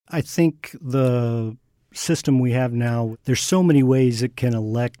I think the system we have now, there's so many ways it can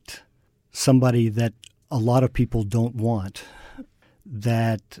elect somebody that a lot of people don't want,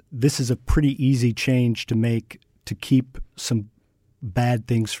 that this is a pretty easy change to make to keep some bad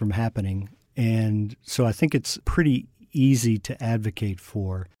things from happening. And so I think it's pretty easy to advocate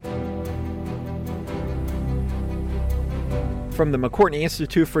for. From the McCourtney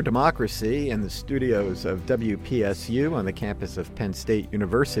Institute for Democracy and the studios of WPSU on the campus of Penn State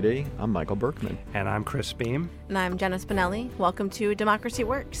University, I'm Michael Berkman. And I'm Chris Beam. And I'm Jenna Spinelli. Welcome to Democracy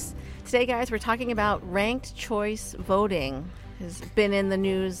Works. Today, guys, we're talking about ranked choice voting. Has been in the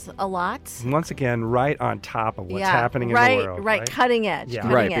news a lot. Once again, right on top of what's happening in the world. Right, cutting edge. Yeah.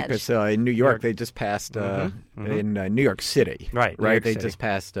 Cutting edge. Because in New York, they just passed, in New York City, right? They just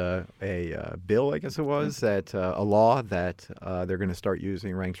passed a bill, I guess it was, that a law that they're going to start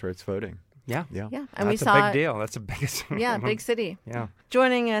using ranked choice voting. Yeah. And that's we saw a big deal. That's a biggest. Yeah, big city. Yeah.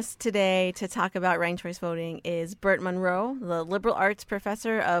 Joining us today to talk about ranked choice voting is Burt Munro, the liberal arts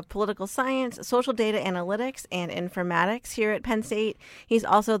professor of political science, social data analytics, and informatics here at Penn State. He's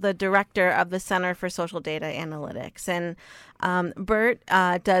also the director of the Center for Social Data Analytics. And Burt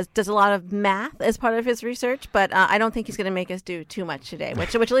does a lot of math as part of his research, but I don't think he's going to make us do too much today,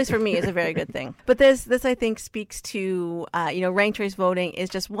 which at least for me is a very good thing. But this I think speaks to ranked choice voting is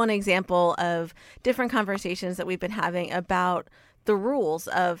just one example of different conversations that we've been having about the rules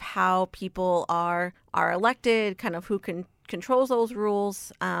of how people are elected, kind of who controls those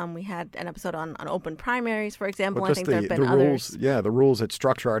rules. We had an episode on open primaries, for example. Well, I think there have been others. Rules, the rules that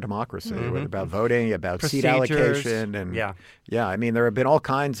structure our democracy, about voting, about procedures, seat allocation. And I mean, there have been all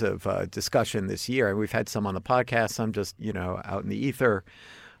kinds of discussion this year. And we've had some on the podcast, some just, out in the ether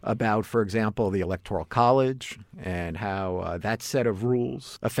about, for example, the Electoral College and how that set of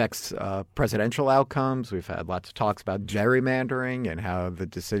rules affects presidential outcomes. We've had lots of talks about gerrymandering and how the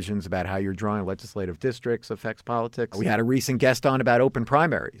decisions about how you're drawing legislative districts affects politics. We had a recent guest on about open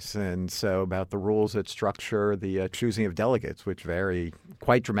primaries, and so about the rules that structure the choosing of delegates, which vary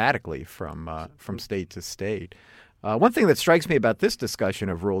quite dramatically from state to state. One thing that strikes me about this discussion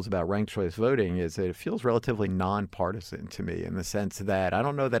of rules about ranked choice voting is that it feels relatively nonpartisan to me, in the sense that I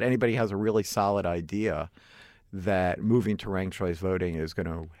don't know that anybody has a really solid idea that moving to ranked choice voting is going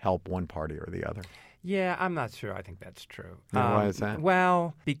to help one party or the other. Yeah, I'm not sure I think that's true. Why is that?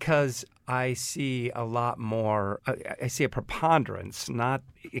 Well, because I see a lot more, I see a preponderance, not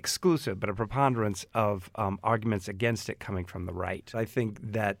exclusive, but a preponderance of arguments against it coming from the right. I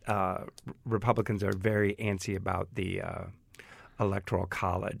think that Republicans are very antsy about the Electoral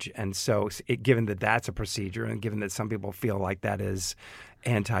College. And so given that that's a procedure and given that some people feel like that is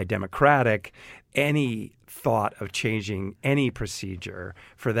anti-democratic, any thought of changing any procedure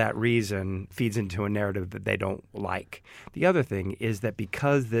for that reason feeds into a narrative that they don't like. The other thing is that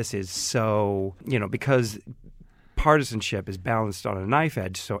because this is so, because partisanship is balanced on a knife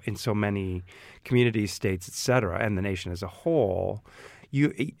edge in so many communities, states, et cetera, and the nation as a whole,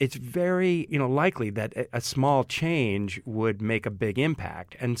 it's very likely that a small change would make a big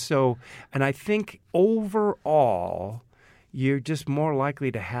impact. And I think overall, you're just more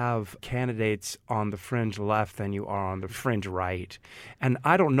likely to have candidates on the fringe left than you are on the fringe right. And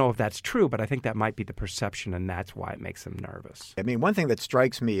I don't know if that's true, but I think that might be the perception, and that's why it makes them nervous. I mean, one thing that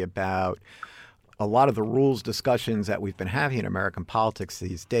strikes me about a lot of the rules discussions that we've been having in American politics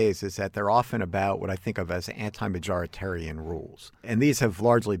these days is that they're often about what I think of as anti-majoritarian rules. And these have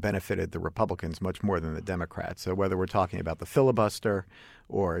largely benefited the Republicans much more than the Democrats. So whether we're talking about the filibuster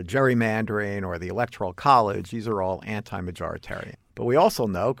or gerrymandering or the Electoral College, these are all anti-majoritarian. But we also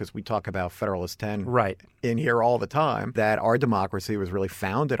know, because we talk about Federalist 10 in here all the time, that our democracy was really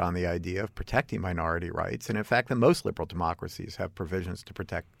founded on the idea of protecting minority rights. And in fact, that most liberal democracies have provisions to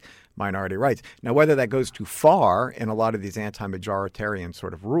protect minority rights. Now, whether that goes too far in a lot of these anti-majoritarian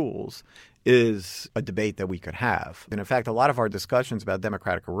sort of rules is a debate that we could have. And in fact, a lot of our discussions about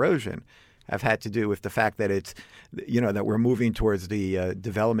democratic erosion have had to do with the fact that it's, that we're moving towards the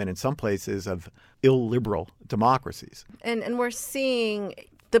development in some places of illiberal democracies. And we're seeing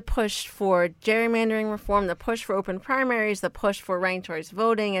the push for gerrymandering reform, the push for open primaries, the push for ranked choice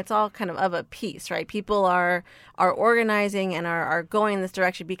voting. It's all kind of a piece, right? People are organizing and are going in this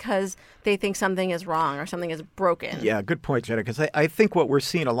direction because they think something is wrong or something is broken. Yeah, good point, Jenna, because I think what we're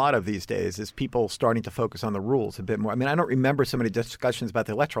seeing a lot of these days is people starting to focus on the rules a bit more. I mean, I don't remember so many discussions about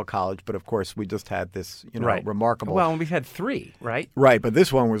the Electoral College, but of course we just had this, remarkable. Well, and we've had 3, right? Right, but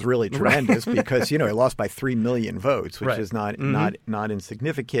this one was really tremendous because, it lost by 3 million votes, which is not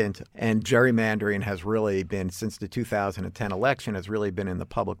insignificant. significant, and gerrymandering has really been, since the 2010 election, has really been in the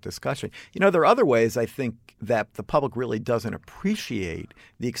public discussion. There are other ways I think that the public really doesn't appreciate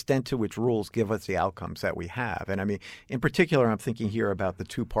the extent to which rules give us the outcomes that we have. And I mean, in particular, I'm thinking here about the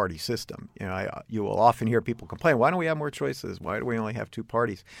two-party system. You will often hear people complain, why don't we have more choices? Why do we only have two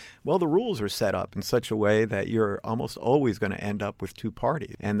parties? Well, the rules are set up in such a way that you're almost always going to end up with two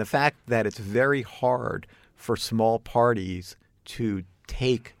parties. And the fact that it's very hard for small parties to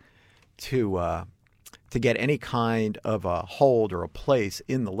get any kind of a hold or a place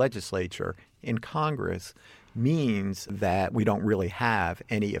in the legislature, in Congress, means that we don't really have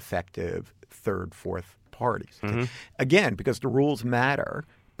any effective third, fourth parties. Mm-hmm. Again, because the rules matter,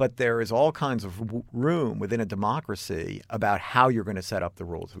 but there is all kinds of room within a democracy about how you're going to set up the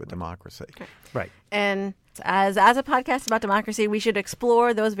rules of a democracy. Okay. Right. And as a podcast about democracy, we should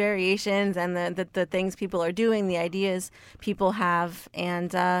explore those variations and the things people are doing, the ideas people have,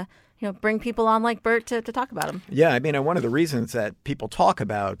 and bring people on like Bert to talk about them. Yeah, I mean, one of the reasons that people talk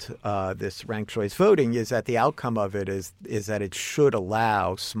about this ranked choice voting is that the outcome of it is that it should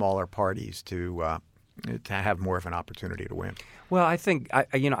allow smaller parties to have more of an opportunity to win. Well, I think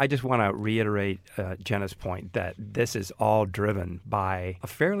I just want to reiterate Jenna's point that this is all driven by a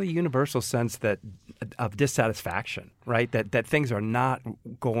fairly universal sense of dissatisfaction, right? That things are not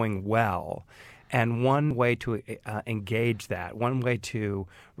going well. And one way to engage that, one way to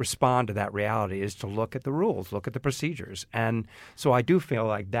respond to that reality is to look at the rules, look at the procedures. And so I do feel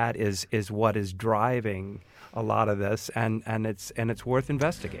like that is what is driving a lot of this, and it's worth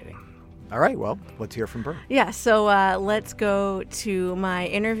investigating. All right, well, let's hear from Bert. Yeah, so let's go to my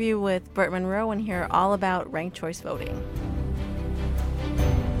interview with Bert Monroe and hear all about ranked choice voting.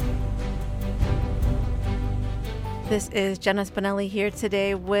 This is Jenna Spinelli here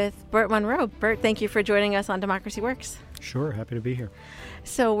today with Bert Monroe. Bert, thank you for joining us on Democracy Works. Sure, happy to be here.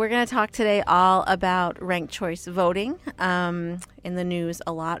 So we're going to talk today all about ranked choice voting, in the news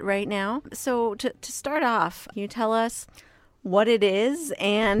a lot right now. So to start off, can you tell us what it is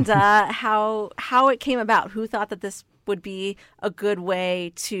and how it came about? Who thought that this would be a good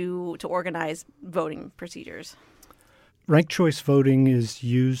way to organize voting procedures? Ranked choice voting is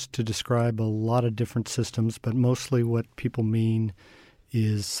used to describe a lot of different systems, but mostly what people mean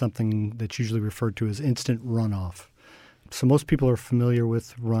is something that's usually referred to as instant runoff. So most people are familiar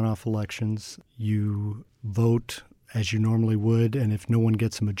with runoff elections. You vote as you normally would, and if no one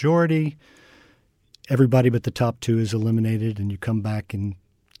gets a majority, everybody but the top two is eliminated, and you come back in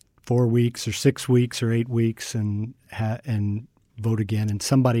 4 weeks or 6 weeks or 8 weeks and vote again, and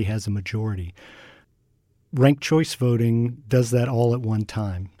somebody has a majority. Ranked choice voting does that all at one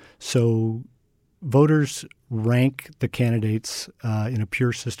time. So voters rank the candidates in a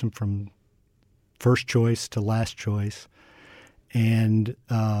pure system from first choice to last choice, and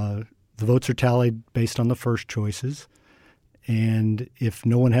the votes are tallied based on the first choices. And if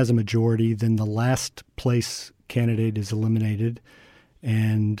no one has a majority, then the last place candidate is eliminated,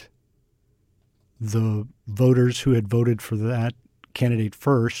 and the voters who had voted for that candidate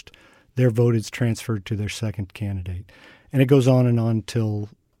first, their vote is transferred to their second candidate. And it goes on until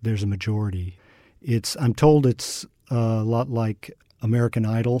there's a majority. I'm told it's a lot like American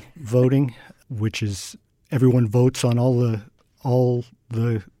Idol voting, which is everyone votes on all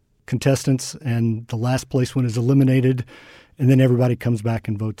the contestants, and the last place one is eliminated, and then everybody comes back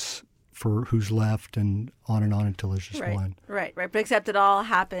and votes for who's left, and on until there's just one. Right. But except it all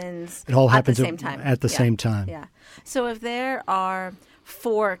happens at the same time. At the same time. Yeah. So if there are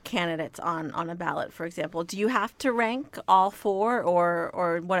 4 candidates on a ballot, for example, do you have to rank all 4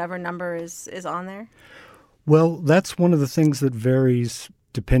 or whatever number is on there? Well, that's one of the things that varies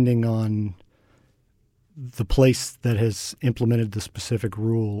depending on the place that has implemented the specific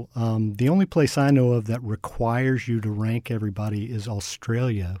rule. The only place I know of that requires you to rank everybody is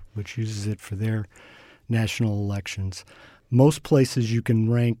Australia, which uses it for their national elections. Most places you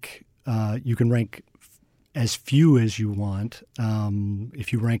can rank as few as you want.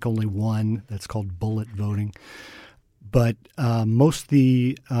 If you rank only one, that's called bullet voting. But most of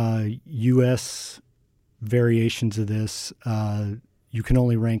the U.S. variations of this, you can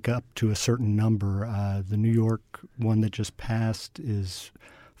only rank up to a certain number. The New York one that just passed is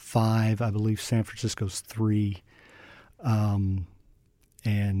 5. I believe San Francisco's 3. But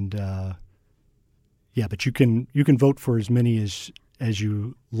you can vote for as many as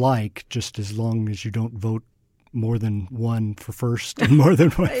you like, just as long as you don't vote more than one for first and more than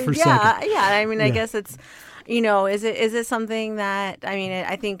one for second. Yeah. I mean, I guess it's, is it something that,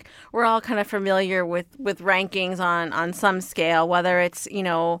 I think we're all kind of familiar with rankings on some scale, whether it's,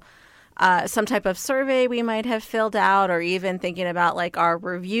 some type of survey we might have filled out, or even thinking about like our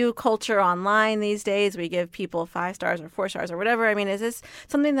review culture online these days. We give people 5 stars or 4 stars or whatever. I mean, is this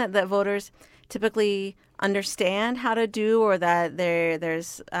something that voters typically understand how to do, or that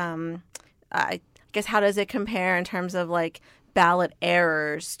there's I guess, how does it compare in terms of like ballot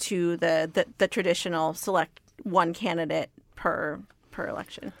errors to the traditional select one candidate per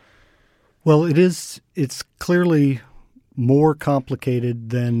election? Well, it's clearly more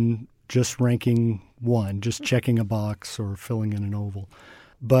complicated than just ranking one, just checking a box or filling in an oval.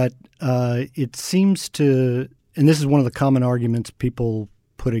 But it seems to, and this is one of the common arguments people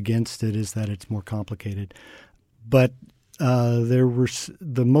put against it, is that it's more complicated. But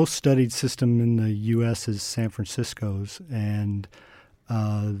the most studied system in the U.S. is San Francisco's, and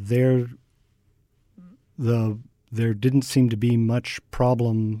there didn't seem to be much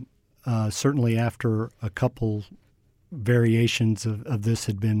problem. Certainly, after a couple variations of this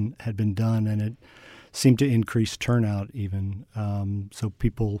had been done, and it seemed to increase turnout even. So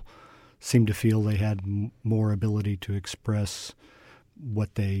people seemed to feel they had more ability to express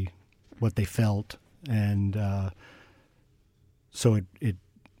what they felt, and so it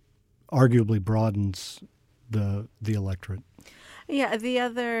arguably broadens the electorate. Yeah, the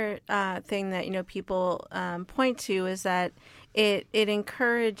other thing that people point to is that it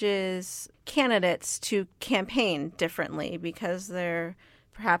encourages candidates to campaign differently, because they're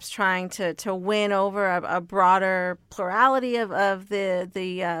perhaps trying to win over a broader plurality of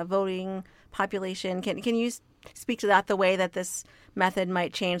the voting population. Can you speak to that, the way that this method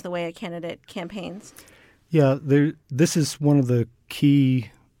might change the way a candidate campaigns? Yeah, this is one of the key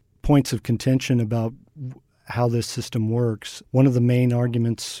points of contention about how this system works. One of the main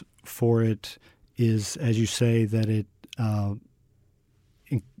arguments for it is, as you say, that it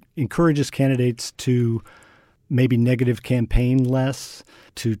encourages candidates to maybe negative campaign less,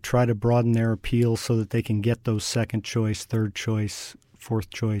 to try to broaden their appeal so that they can get those second choice, third choice, fourth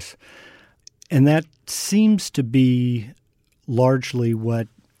choice. And that seems to be largely what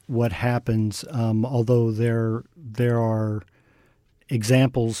happens, although there are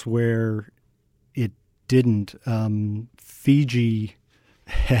examples where it didn't. Fiji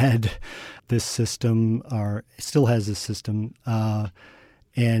had this system, or still has this system,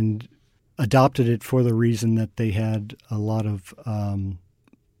 and adopted it for the reason that they had a lot of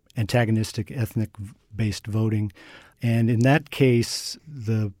antagonistic ethnic-based voting. And in that case,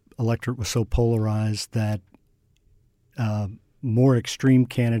 the electorate was so polarized that more extreme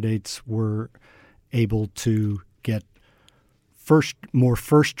candidates were able to get more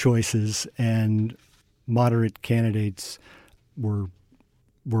first choices, and moderate candidates were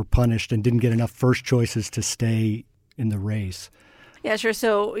punished and didn't get enough first choices to stay in the race. Yeah, sure.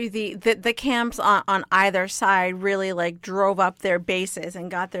 So the camps on either side really like drove up their bases and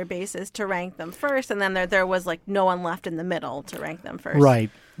got their bases to rank them first, and then there was like no one left in the middle to rank them first.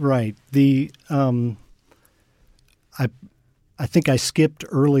 Right. The I think I skipped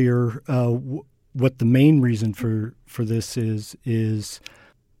earlier what the main reason for this is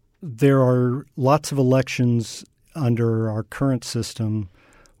there are lots of elections under our current system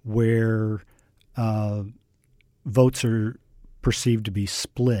where votes are perceived to be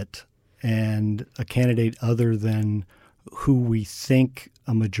split, and a candidate other than who we think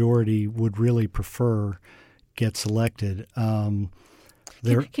a majority would really prefer gets elected. Can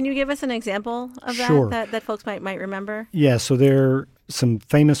you give us an example of that, sure, that folks might remember? Yeah, so there are some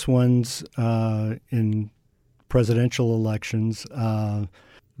famous ones in presidential elections.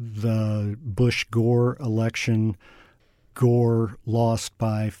 The Bush-Gore election, Gore lost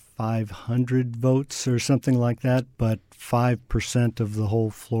by 500 votes or something like that, but 5% of the whole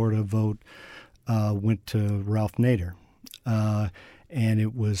Florida vote went to Ralph Nader. And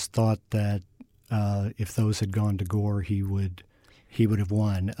it was thought that if those had gone to Gore, he would have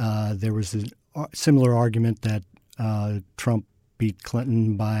won. There was a similar argument that Trump beat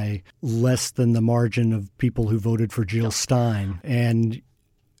Clinton by less than the margin of people who voted for Jill Stein. And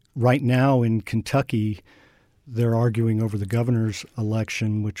right now in Kentucky, they're arguing over the governor's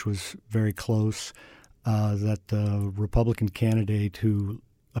election, which was very close, that the Republican candidate, who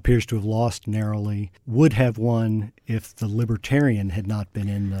appears to have lost narrowly, would have won if the Libertarian had not been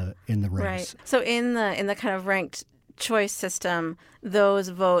in the race. Right. So in the kind of ranked choice system, those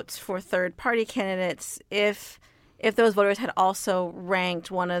votes for third-party candidates, if those voters had also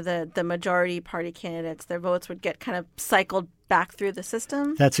ranked one of the majority party candidates, their votes would get kind of cycled back through the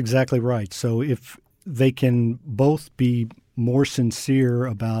system? That's exactly right. So if they can both be more sincere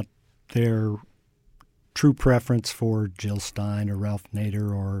about their true preference for Jill Stein or Ralph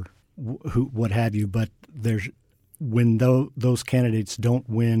Nader or what have you, but when those candidates don't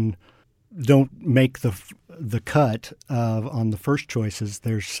win don't make the cut on the first choices.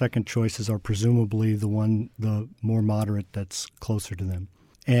 Their second choices are presumably the more moderate that's closer to them.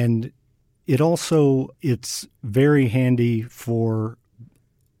 And it's very handy for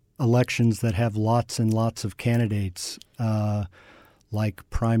elections that have lots and lots of candidates, like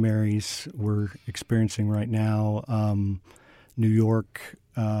primaries we're experiencing right now. New York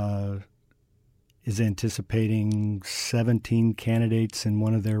is anticipating 17 candidates in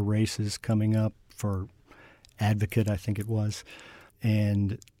one of their races coming up for advocate, I think it was.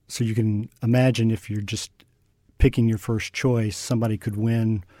 And so you can imagine if you're just picking your first choice, somebody could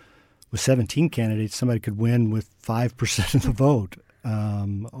win with 17 candidates, somebody could win with 5% of the vote.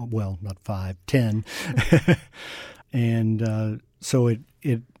 Well, not 5, 10. And so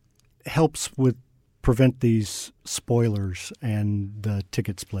it helps prevent these spoilers and the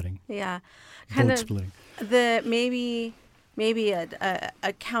ticket splitting. Yeah. Vote splitting. Maybe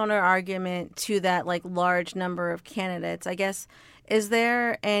a counter argument to that like large number of candidates, I guess, is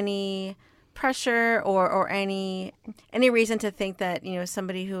there any pressure or any reason to think that,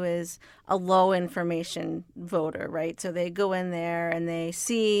 somebody who is a low information voter, right? So they go in there and they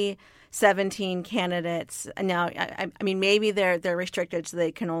see 17 candidates. Now, I mean, maybe they're restricted so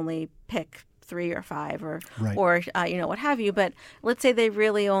they can only pick 3 or 5 or right. or what have you. But let's say they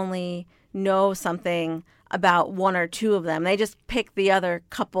really only know something about 1 or 2 of them. They just pick the other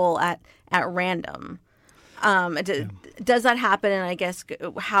couple at random. Does that happen? And I guess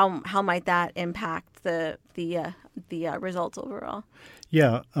how might that impact the results overall?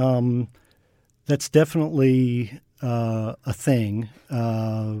 Yeah, that's definitely a thing.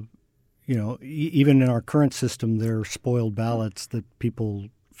 Even in our current system, there are spoiled ballots that people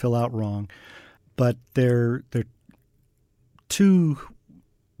fill out wrong. But there are 2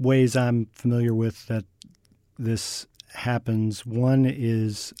 ways I'm familiar with that this happens. One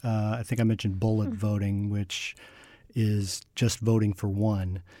is, I think I mentioned bullet voting, which is just voting for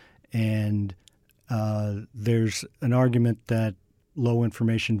one. And there's an argument that low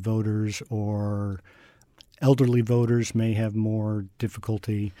information voters or elderly voters may have more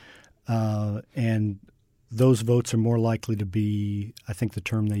difficulty, and those votes are more likely to be, I think the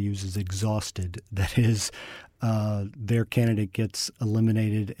term they use is exhausted. That is, their candidate gets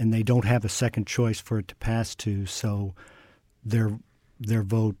eliminated and they don't have a second choice for it to pass to, so their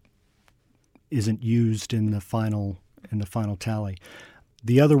vote isn't used in the final tally.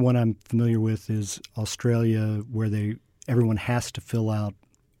 The other one I'm familiar with is Australia, where everyone has to fill out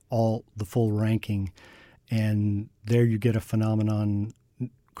the full ranking, and there you get a phenomenon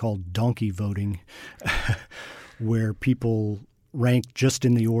called donkey voting, where people rank just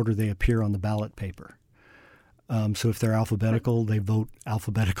in the order they appear on the ballot paper. So if they're alphabetical, they vote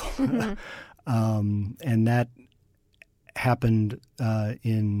alphabetical. Mm-hmm. And that happened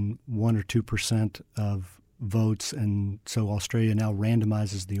in 1 or 2% of votes, and so Australia now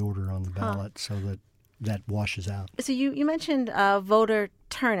randomizes the order on the ballot so that washes out. So you mentioned voter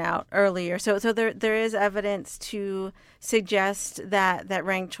turnout earlier. So there is evidence to suggest that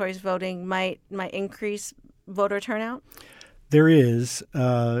ranked choice voting might increase voter turnout? There is.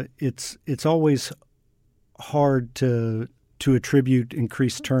 It's always hard to attribute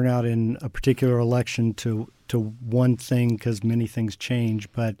increased turnout in a particular election to one thing because many things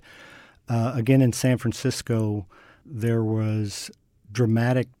change. But again, in San Francisco, there was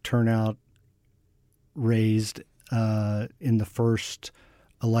dramatic turnout raised in the first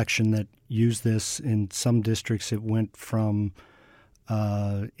election that used this. In some districts, it went from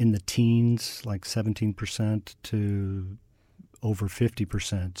in the teens, like 17%, to over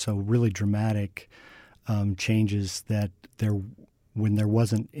 50%. So really dramatic changes that when there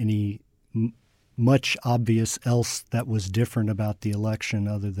wasn't any much obvious else that was different about the election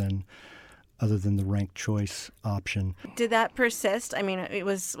other than the ranked choice option. Did that persist? I mean,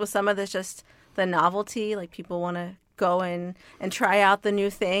 was some of this just the novelty, like people want to go and try out the new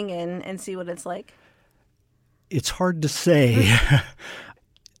thing and see what it's like? It's hard to say.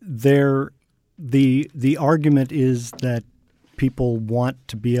 The argument is that people want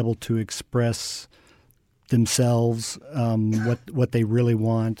to be able to express themselves, what they really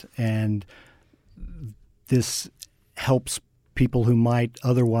want, and this helps people who might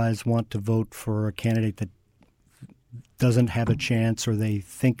otherwise want to vote for a candidate that doesn't have a chance or they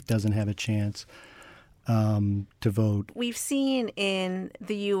think doesn't have a chance to vote. We've seen in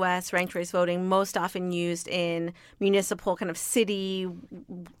the U.S. ranked choice voting most often used in municipal kind of city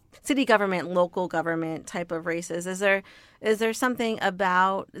government, local government type of races. Is there something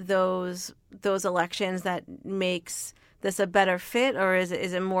about those elections that makes this a better fit, or is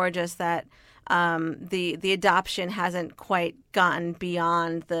it more just that the adoption hasn't quite gotten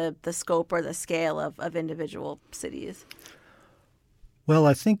beyond the scope or the scale of individual cities? Well,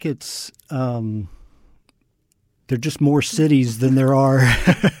 I think it's there are just more cities than there are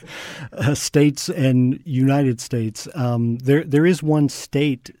states and United States. There is one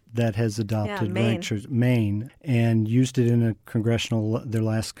state that has adopted Maine, and used it in their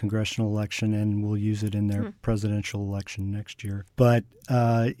last congressional election, and will use it in their presidential election next year. But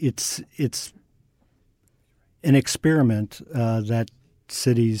it's an experiment that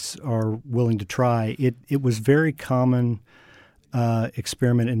cities are willing to try. It was very common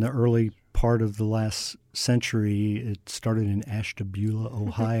experiment in the early part of the last century. It started in Ashtabula,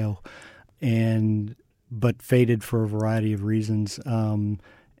 Ohio, but faded for a variety of reasons.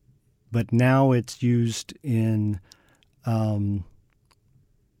 But now it's used in, as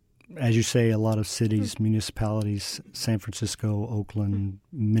you say, a lot of cities, municipalities: San Francisco, Oakland,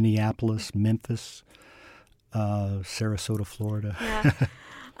 Minneapolis, Memphis, Sarasota, Florida.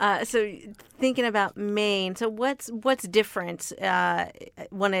 Yeah. So thinking about Maine, so what's different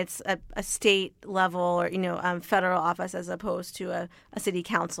when it's a state level or federal office as opposed to a city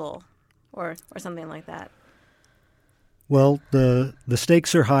council or something like that? Well, the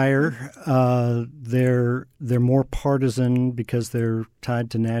stakes are higher. They're more partisan because they're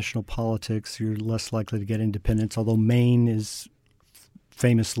tied to national politics. You're less likely to get independence, although Maine is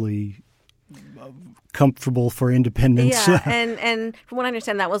famously comfortable for independence. Yeah, and from what I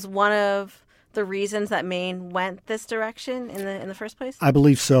understand, that was one of the reasons that Maine went this direction in the first place. I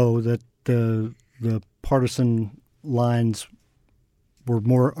believe so. That the partisan lines are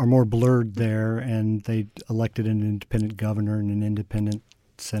more blurred there, and they elected an independent governor and an independent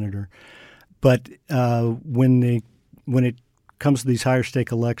senator. But when it comes to these higher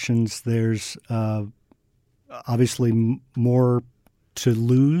stake elections, there's obviously more to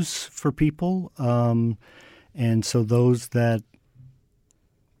lose for people, and so those that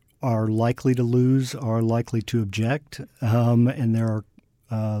are likely to lose are likely to object, and there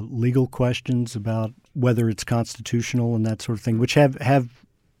are legal questions about whether it's constitutional and that sort of thing, which have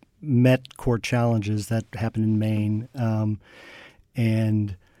met court challenges that happen in Maine,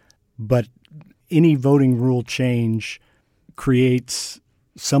 but any voting rule change creates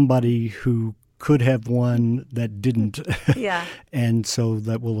somebody who could have won that didn't. Yeah. And so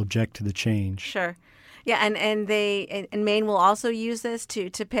that will object to the change. Sure. Yeah, and Maine will also use this to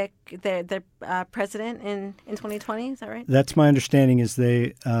pick their president in 2020. Is that right? That's my understanding. Is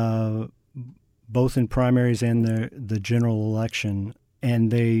they both in primaries and the general election,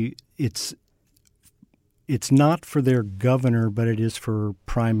 and it's not for their governor, but it is for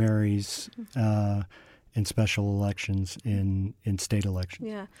primaries and special elections in state elections.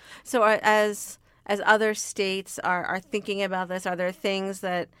 Yeah. So as other states are thinking about this, are there things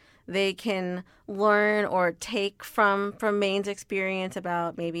that they can learn or take from Maine's experience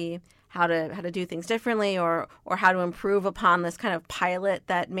about maybe how to do things differently or how to improve upon this kind of pilot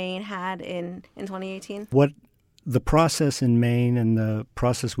that Maine had in 2018? What the process in Maine and the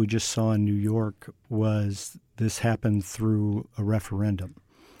process we just saw in New York was this happened through a referendum.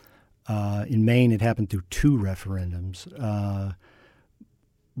 In Maine, it happened through two referendums.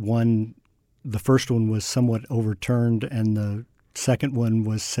 The first one was somewhat overturned, and the second one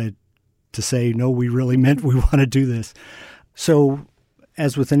was said to say, no, we really meant we want to do this. So,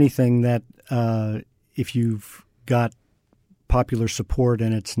 as with anything, that if you've got popular support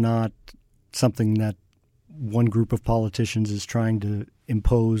and it's not something that one group of politicians is trying to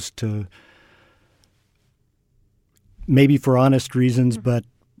impose to maybe for honest reasons, but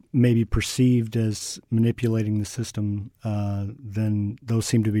maybe perceived as manipulating the system, then those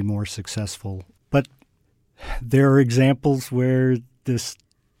seem to be more successful. But there are examples where this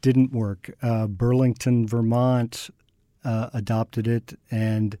didn't work. Burlington, Vermont adopted it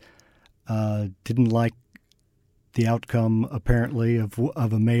and didn't like the outcome, apparently, of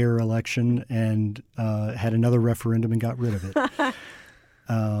a mayor election and had another referendum and got rid of it.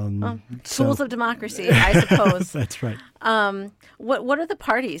 Tools of democracy, I suppose. That's right. What do the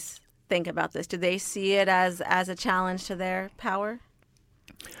parties think about this? Do they see it as a challenge to their power?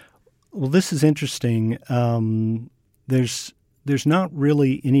 Well, this is interesting. There's not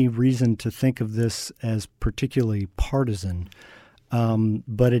really any reason to think of this as particularly partisan,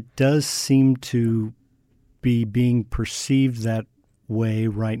 but it does seem to be being perceived that way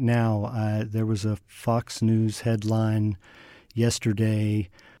right now. There was a Fox News headline yesterday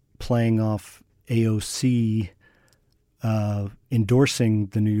playing off AOC endorsing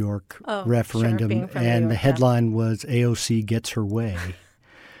the New York referendum, and the headline was AOC gets her way,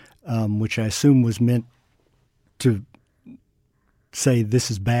 which I assume was meant to say this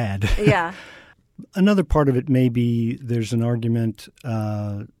is bad. Yeah. Another part of it may be there's an argument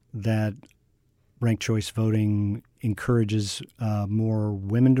that ranked choice voting encourages more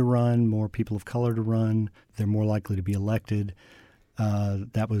women to run, more people of color to run. They're more likely to be elected.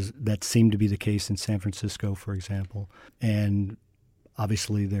 That seemed to be the case in San Francisco, for example. And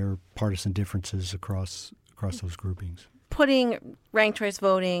obviously there are partisan differences across those groupings. Putting ranked choice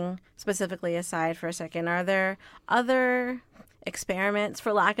voting specifically aside for a second, are there other experiments,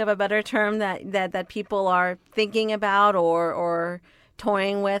 for lack of a better term, that people are thinking about or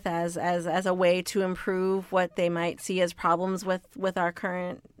toying with as a way to improve what they might see as problems with our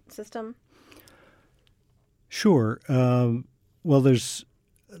current system? Sure. Well, there's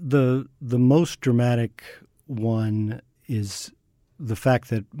the most dramatic one is the fact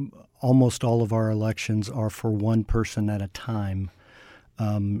that almost all of our elections are for one person at a time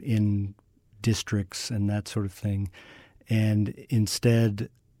in districts and that sort of thing. And instead,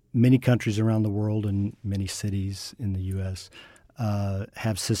 many countries around the world and many cities in the U.S.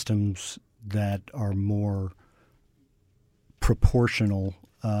 Have systems that are more proportional.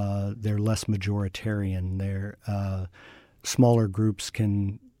 They're less majoritarian. They're smaller groups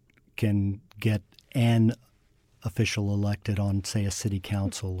can get an official elected on, say, a city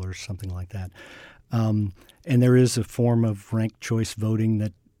council or something like that. And there is a form of ranked choice voting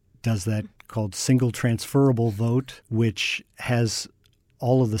that does that called single transferable vote, which has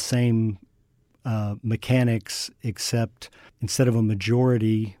all of the same mechanics, except instead of a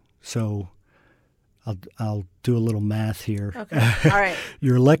majority, so I'll do a little math here. Okay. All right.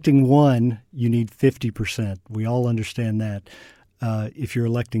 You're electing one, you need 50%. We all understand that. If you're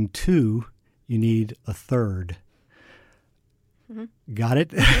electing two, you need a third. Mm-hmm. Got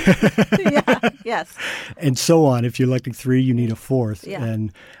it? Yeah. Yes. And so on. If you're electing three, you need a fourth. Yeah.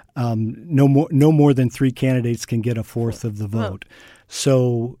 And no more than three candidates can get a fourth of the vote. Whoa.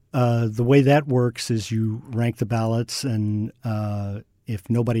 So the way that works is you rank the ballots, and if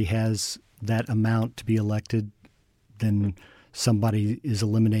nobody has that amount to be elected, then somebody is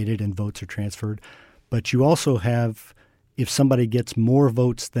eliminated and votes are transferred. But you also have, if somebody gets more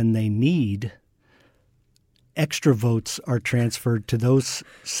votes than they need, extra votes are transferred to those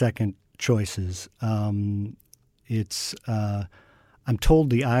second choices. I'm told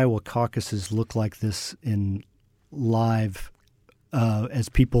the Iowa caucuses look like this in live as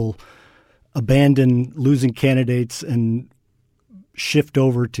people abandon losing candidates and shift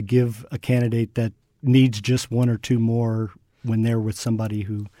over to give a candidate that needs just one or two more when they're with somebody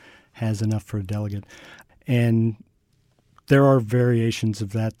who has enough for a delegate. And there are variations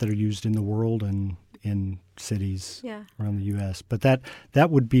of that are used in the world and in cities around the U.S. But that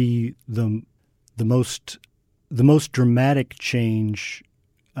would be the most dramatic change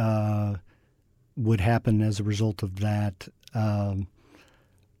would happen as a result of that. And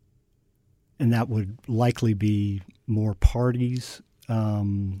that would likely be more parties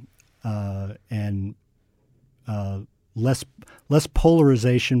and less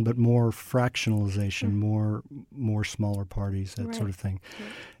polarization, but more fractionalization, more smaller parties, that sort of thing. Right.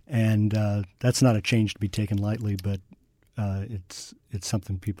 And that's not a change to be taken lightly, but it's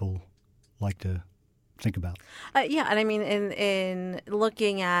something people like to think about. Yeah, and I mean, in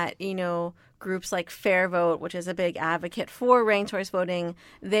looking at groups like Fair Vote, which is a big advocate for ranked choice voting,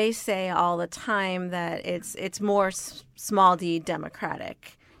 they say all the time that it's more small d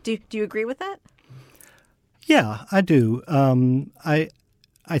democratic. Do you agree with that? Yeah, I do. I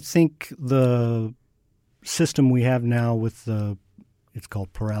think the system we have now with it's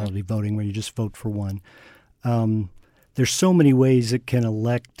called plurality voting, where you just vote for one. There's so many ways it can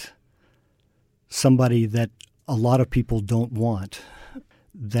elect somebody that a lot of people don't want,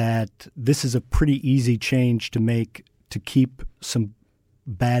 that this is a pretty easy change to make to keep some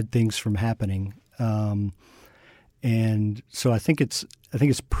bad things from happening. And so I think it's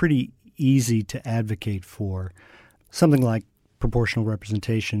pretty easy to advocate for. Something like proportional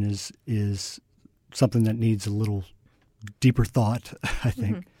representation is something that needs a little deeper thought, I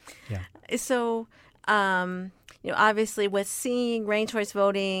think. Mm-hmm. Yeah. So, obviously, with seeing ranked choice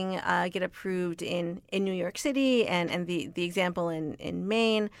voting get approved in New York City and the example in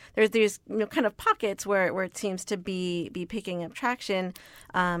Maine, there's kind of pockets where it seems to be picking up traction.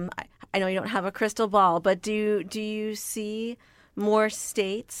 I know you don't have a crystal ball, but do you see more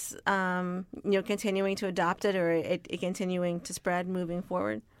states continuing to adopt it, or it continuing to spread moving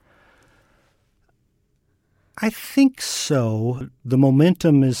forward? I think so. The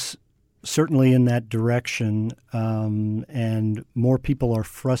momentum is certainly in that direction, and more people are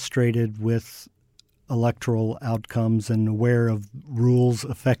frustrated with electoral outcomes and aware of rules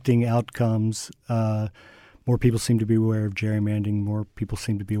affecting outcomes. More people seem to be aware of gerrymandering. More people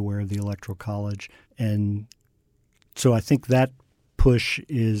seem to be aware of the Electoral College. And so I think that push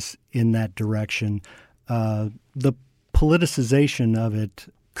is in that direction. The politicization of it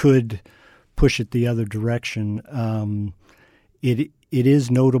could push it the other direction. It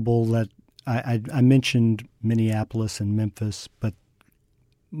is notable that I mentioned Minneapolis and Memphis, but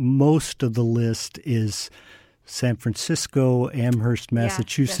most of the list is San Francisco, Amherst,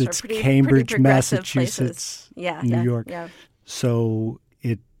 Massachusetts, Cambridge, pretty Massachusetts, New York. Yeah. So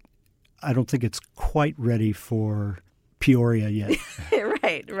I don't think it's quite ready for Peoria yet.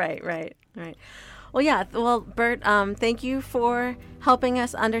 Right. Well, yeah. Well, Bert, thank you for helping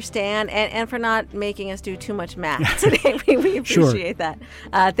us understand and for not making us do too much math today. We appreciate that.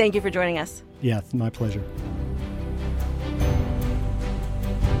 Thank you for joining us. Yeah, my pleasure.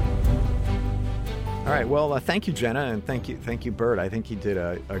 All right. Well, thank you, Jenna, and thank you, Bert. I think you did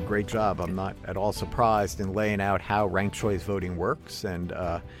a great job. I'm not at all surprised in laying out how ranked choice voting works and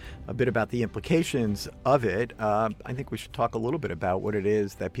a bit about the implications of it. I think we should talk a little bit about what it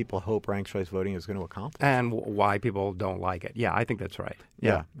is that people hope ranked choice voting is going to accomplish. And why people don't like it. Yeah, I think that's right.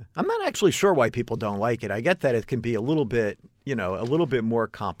 Yeah. I'm not actually sure why people don't like it. I get that it can be a little bit more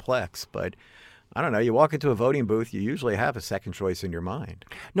complex, but I don't know. You walk into a voting booth, you usually have a second choice in your mind.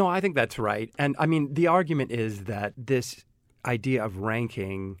 No, I think that's right. And I mean, the argument is that this idea of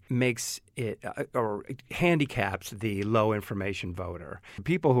ranking makes it or handicaps the low information voter.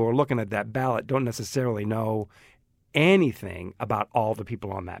 People who are looking at that ballot don't necessarily know anything about all the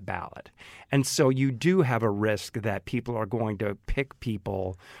people on that ballot. And so you do have a risk that people are going to pick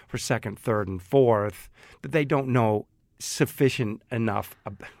people for second, third, and fourth that they don't know sufficiently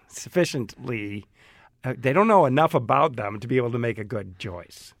they don't know enough about them to be able to make a good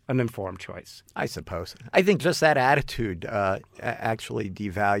choice, an informed choice. I suppose. I think just that attitude actually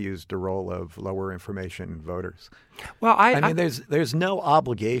devalues the role of lower information voters. Well, I mean, there's no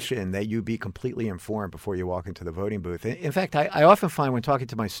obligation that you be completely informed before you walk into the voting booth. In fact, I often find when talking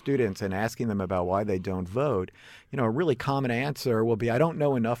to my students and asking them about why they don't vote, a really common answer will be, I don't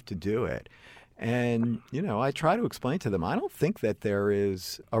know enough to do it. And, I try to explain to them, I don't think that there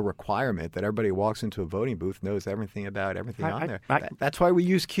is a requirement that everybody who walks into a voting booth knows everything about everything on there. That's why we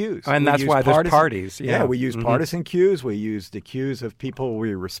use cues. And that's why there's parties. Yeah, we use partisan cues. We use the cues of people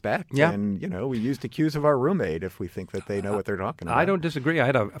we respect. Yeah. And, we use the cues of our roommate if we think that they know what they're talking about. I don't disagree. I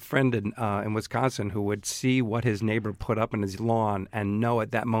had a friend in Wisconsin who would see what his neighbor put up in his lawn and know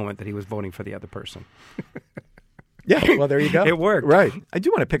at that moment that he was voting for the other person. Yeah, well, there you go. It worked. Right. I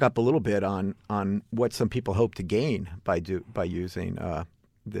do want to pick up a little bit on what some people hope to gain by using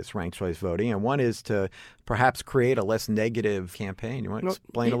this ranked choice voting. And one is to perhaps create a less negative campaign. You want to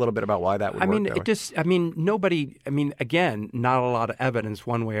explain a little bit about why that would work? Again, not a lot of evidence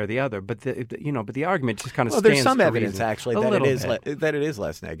one way or the other, but the argument just kind of stands. Well, there's some to evidence reason. actually that it is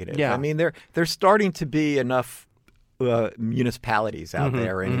less negative. Yeah. I mean, there's starting to be enough municipalities out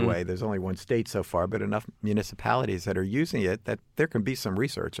there anyway. There's only one state so far, but enough municipalities that are using it that there can be some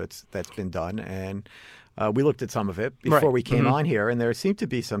research that's been done. And we looked at some of it before we came on here, and there seemed to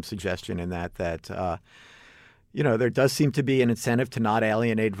be some suggestion in that there does seem to be an incentive to not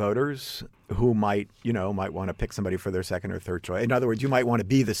alienate voters who might want to pick somebody for their second or third choice. In other words, you might want to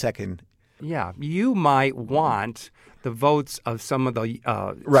be the second. Yeah, you might want the votes of some of the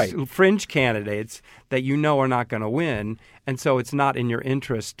fringe candidates that are not going to win, and so it's not in your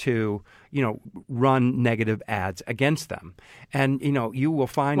interest to run negative ads against them. And you will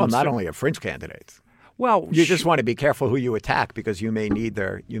find not only of fringe candidates. Well, you just want to be careful who you attack because you may need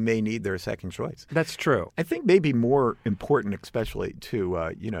their second choice. That's true. I think maybe more important, especially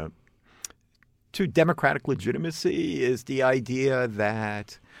to democratic legitimacy, is the idea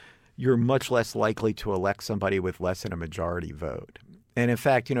that you're much less likely to elect somebody with less than a majority vote. And in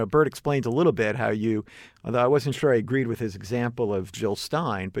fact, Bert explained a little bit how although I wasn't sure I agreed with his example of Jill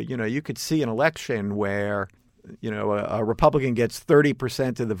Stein, but, you could see an election where, a Republican gets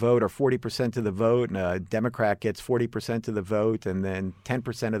 30% of the vote or 40% of the vote, and a Democrat gets 40% of the vote, and then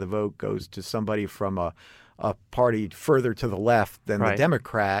 10% of the vote goes to somebody from a party further to the left than the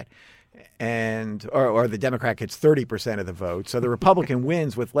Democrat. Or the Democrat gets 30% of the vote. So the Republican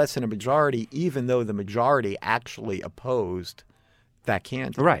wins with less than a majority, even though the majority actually opposed that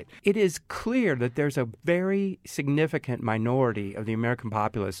candidate. Right. It is clear that there's a very significant minority of the American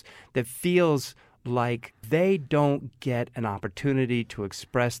populace that feels like they don't get an opportunity to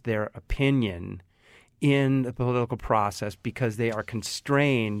express their opinion in the political process because they are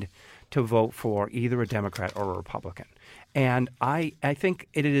constrained to vote for either a Democrat or a Republican. And I think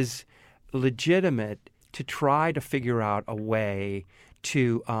it is legitimate to try to figure out a way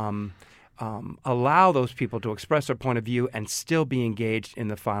to allow those people to express their point of view and still be engaged in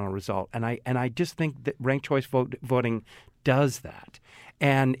the final result. And I just think that ranked choice voting does that,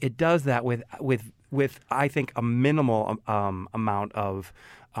 and it does that with I think a minimal amount of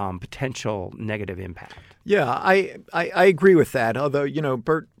potential negative impact. Yeah, I agree with that. Although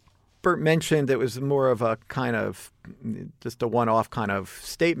Bert mentioned it was more of a kind of just a one-off kind of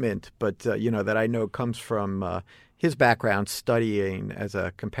statement, but that I know comes from his background studying as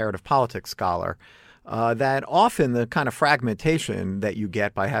a comparative politics scholar, that often the kind of fragmentation that you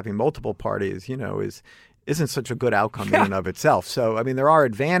get by having multiple parties, isn't such a good outcome in and of itself. So, I mean, there are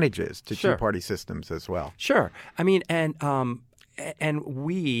advantages to two-party systems as well. Sure. I mean, and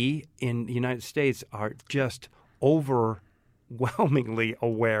we in the United States are just overwhelmingly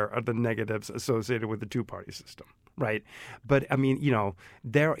aware of the negatives associated with the two-party system, right? But, I mean,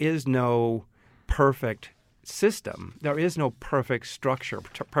 there is no perfect system. There is no perfect structure,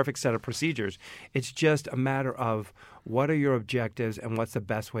 perfect set of procedures. It's just a matter of what are your objectives and what's the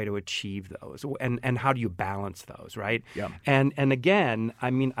best way to achieve those, and how do you balance those, right? Yeah. And again, I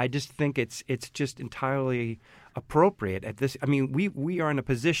mean, I just think it's just entirely appropriate at this. I mean, we are in a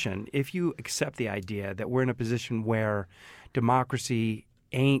position, if you accept the idea that we're in a position where democracy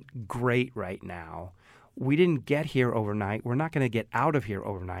ain't great right now. We didn't get here overnight. We're not going to get out of here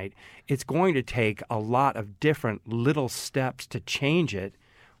overnight. It's going to take a lot of different little steps to change it.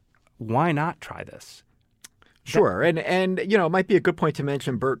 Why not try this? Sure. And it might be a good point to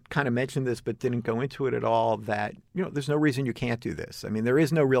mention, Bert kind of mentioned this but didn't go into it at all, that, there's no reason you can't do this. I mean, there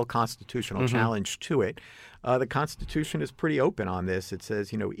is no real constitutional challenge to it. The Constitution is pretty open on this. It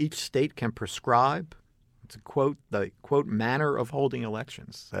says, each state can prescribe, to quote, the, quote, manner of holding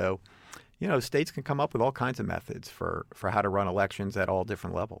elections. So, states can come up with all kinds of methods for how to run elections at all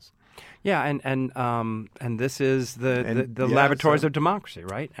different levels. Yeah, and this is the laboratories of democracy,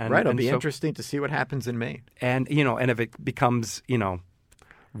 right? Right. It'll be interesting to see what happens in Maine. And and if it becomes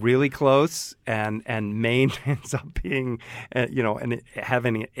really close and Maine ends up being and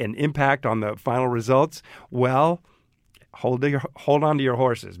having an impact on the final results, well, hold on to your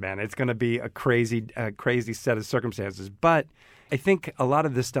horses, man. It's going to be a crazy set of circumstances, but I think a lot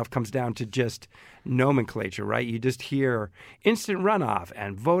of this stuff comes down to just nomenclature, right? You just hear instant runoff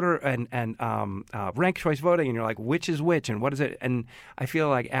and voter and ranked choice voting, and you're like, which is which, and what is it? And I feel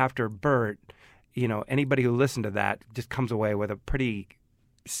like after Bert, anybody who listened to that just comes away with a pretty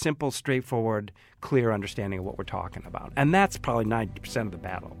simple, straightforward, clear understanding of what we're talking about, and that's probably 90% of the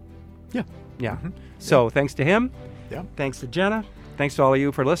battle. Yeah. Mm-hmm. So thanks to him. Yeah. Thanks to Jenna. Thanks to all of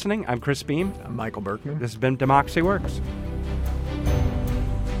you for listening. I'm Chris Beam. I'm Michael Berkman. This has been Democracy Works.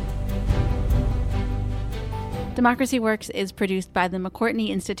 Democracy Works is produced by the McCourtney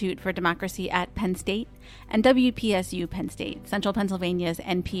Institute for Democracy at Penn State and WPSU Penn State, Central Pennsylvania's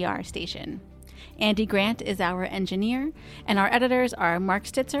NPR station. Andy Grant is our engineer, and our editors are Mark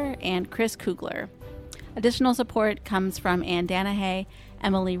Stitzer and Chris Kugler. Additional support comes from Ann Danahay,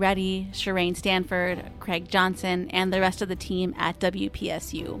 Emily Reddy, Shireen Stanford, Craig Johnson, and the rest of the team at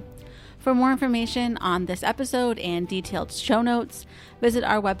WPSU. For more information on this episode and detailed show notes, visit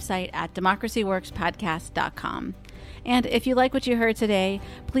our website at democracyworkspodcast.com. And if you like what you heard today,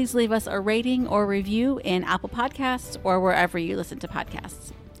 please leave us a rating or review in Apple Podcasts or wherever you listen to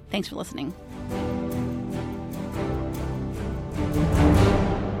podcasts. Thanks for listening.